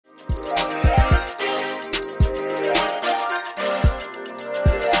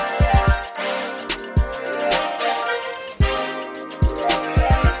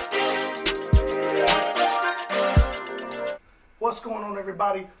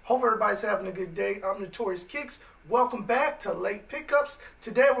Hope everybody's having a good day. I'm Notorious Kicks. Welcome back to Late Pickups.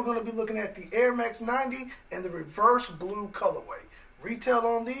 Today we're going to be looking at the Air Max 90 and the reverse blue colorway. Retail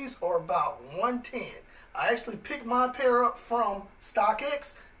on these are about $110. I actually picked my pair up from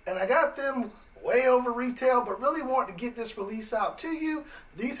StockX and I got them way over retail, but really want to get this release out to you.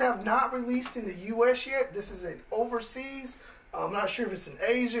 These have not released in the US yet. This is an overseas. I'm not sure if it's in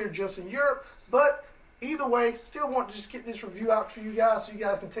Asia or just in Europe, but either way, still want to just get this review out for you guys so you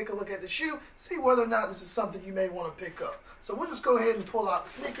guys can take a look at the shoe, see whether or not this is something you may want to pick up. So we'll just go ahead and pull out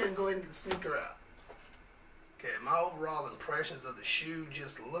the sneaker and go ahead and get the sneaker out. Okay, my overall impressions of the shoe,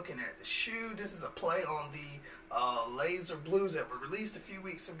 just looking at the shoe, this is a play on the laser blues that were released a few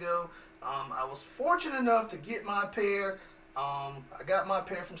weeks ago. I was fortunate enough to get my pair. I got my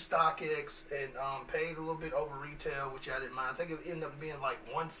pair from StockX and paid a little bit over retail, which I didn't mind. I think it ended up being like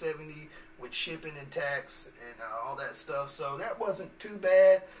 $170 with shipping and tax and all that stuff. So that wasn't too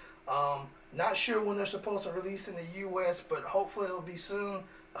bad. Not sure when they're supposed to release in the US, but hopefully it'll be soon.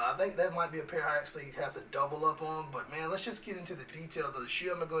 I think that might be a pair I actually have to double up on. But man, let's just get into the details of the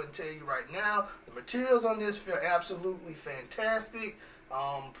shoe. I'm gonna go ahead and tell you right now, the materials on this feel absolutely fantastic.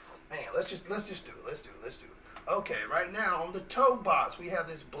 Man, let's just do it. Let's do it. Okay, right now on the toe box we have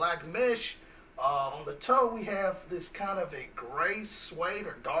this black mesh. On the toe we have this kind of a gray suede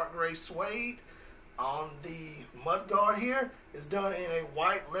or dark gray suede. On the mud guard here is done in a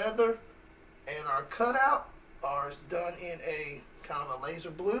white leather, and our cutout is done in a kind of a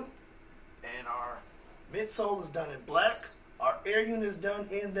laser blue, and our midsole is done in black. Our air unit is done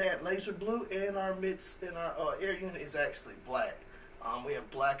in that laser blue, and our air unit is actually black. We have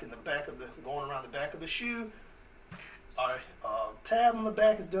black in the back of going around the back of the shoe. Our tab on the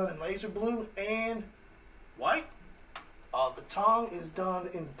back is done in laser blue and white. The tongue is done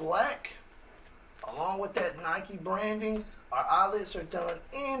in black, along with that Nike branding. Our eyelets are done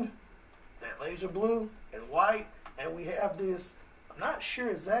in that laser blue and white, and we have this, I'm not sure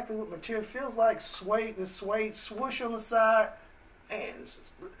exactly what material, feels like suede, this suede swoosh on the side.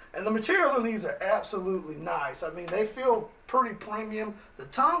 And the materials on these are absolutely nice. I mean, they feel pretty premium. The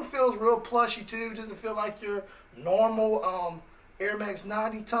tongue feels real plushy too. Doesn't feel like your normal Air Max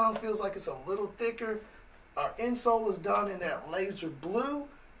 90 tongue. Feels like it's a little thicker. Our insole is done in that laser blue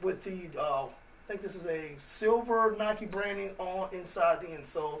with the, I think this is a silver Nike branding on inside the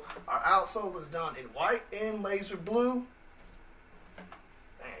insole. Our outsole is done in white and laser blue.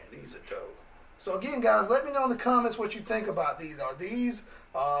 Man, these are dope. So again, guys, let me know in the comments what you think about these. Are these,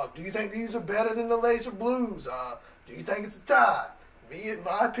 do you think these are better than the laser blues? Do you think it's a tie? Me, in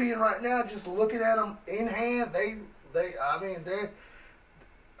my opinion right now, just looking at them in hand, I mean,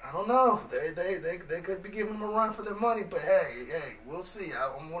 I don't know. They could be giving them a run for their money, but hey, we'll see. I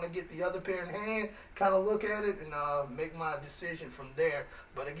want to get the other pair in hand, kind of look at it, and make my decision from there.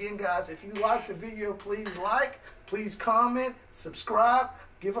 But again, guys, if you like the video, please like, please comment, subscribe.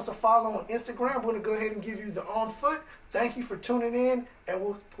 Give us a follow on Instagram. We're going to go ahead and give you the on foot. Thank you for tuning in, and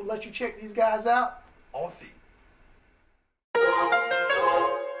we'll let you check these guys out on feet.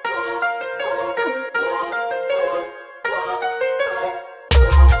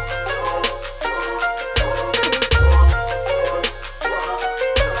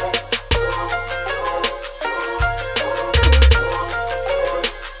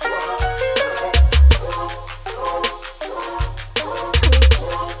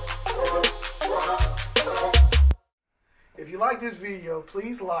 If you like this video,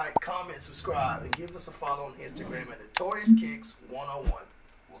 please like, comment, subscribe, and give us a follow on Instagram at Notorious Kicks 101.